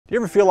Do you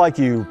ever feel like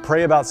you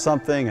pray about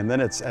something and then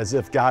it's as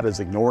if God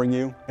is ignoring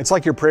you? It's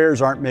like your prayers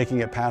aren't making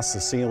it past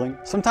the ceiling.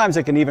 Sometimes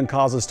it can even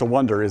cause us to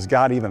wonder, is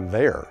God even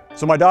there?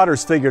 So my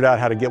daughter's figured out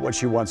how to get what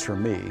she wants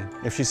from me.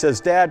 If she says,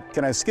 "Dad,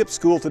 can I skip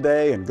school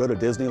today and go to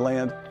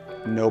Disneyland?"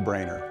 No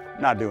brainer.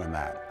 Not doing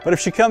that. But if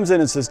she comes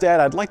in and says, "Dad,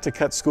 I'd like to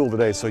cut school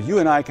today so you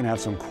and I can have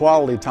some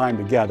quality time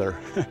together,"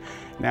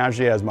 now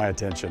she has my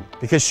attention.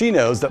 Because she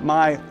knows that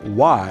my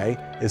why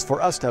is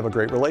for us to have a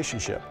great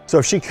relationship. So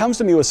if she comes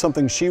to me with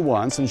something she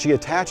wants and she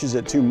attaches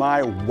it to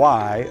my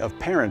why of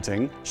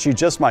parenting, she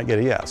just might get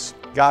a yes.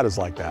 God is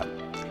like that.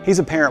 He's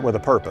a parent with a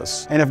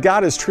purpose. And if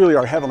God is truly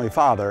our Heavenly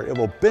Father, it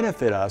will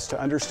benefit us to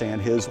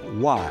understand His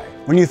why.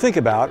 When you think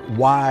about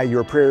why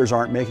your prayers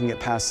aren't making it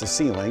past the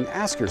ceiling,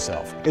 ask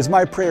yourself, is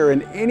my prayer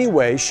in any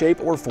way, shape,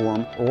 or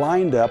form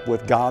lined up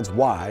with God's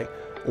why,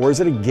 or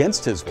is it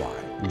against His why?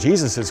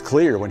 Jesus is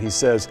clear when He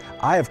says,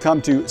 "I have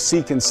come to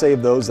seek and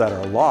save those that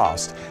are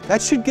lost."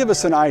 That should give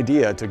us an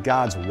idea to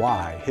God's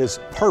why. His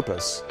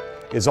purpose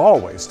is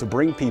always to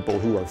bring people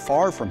who are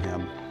far from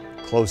Him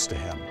close to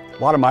Him.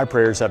 A lot of my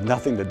prayers have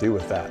nothing to do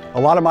with that.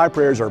 A lot of my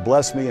prayers are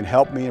bless me and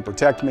help me and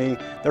protect me.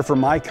 They're for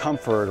my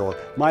comfort or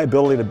my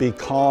ability to be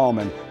calm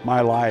in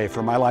my life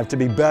or my life to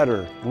be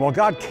better. And while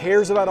God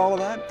cares about all of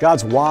that,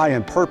 God's why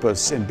and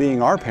purpose in being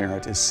our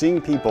parent is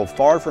seeing people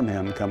far from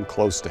Him come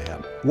close to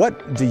Him.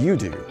 What do you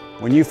do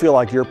when you feel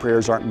like your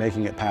prayers aren't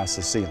making it past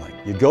the ceiling?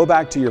 You go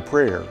back to your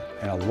prayer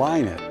and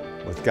align it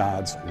with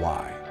God's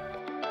why.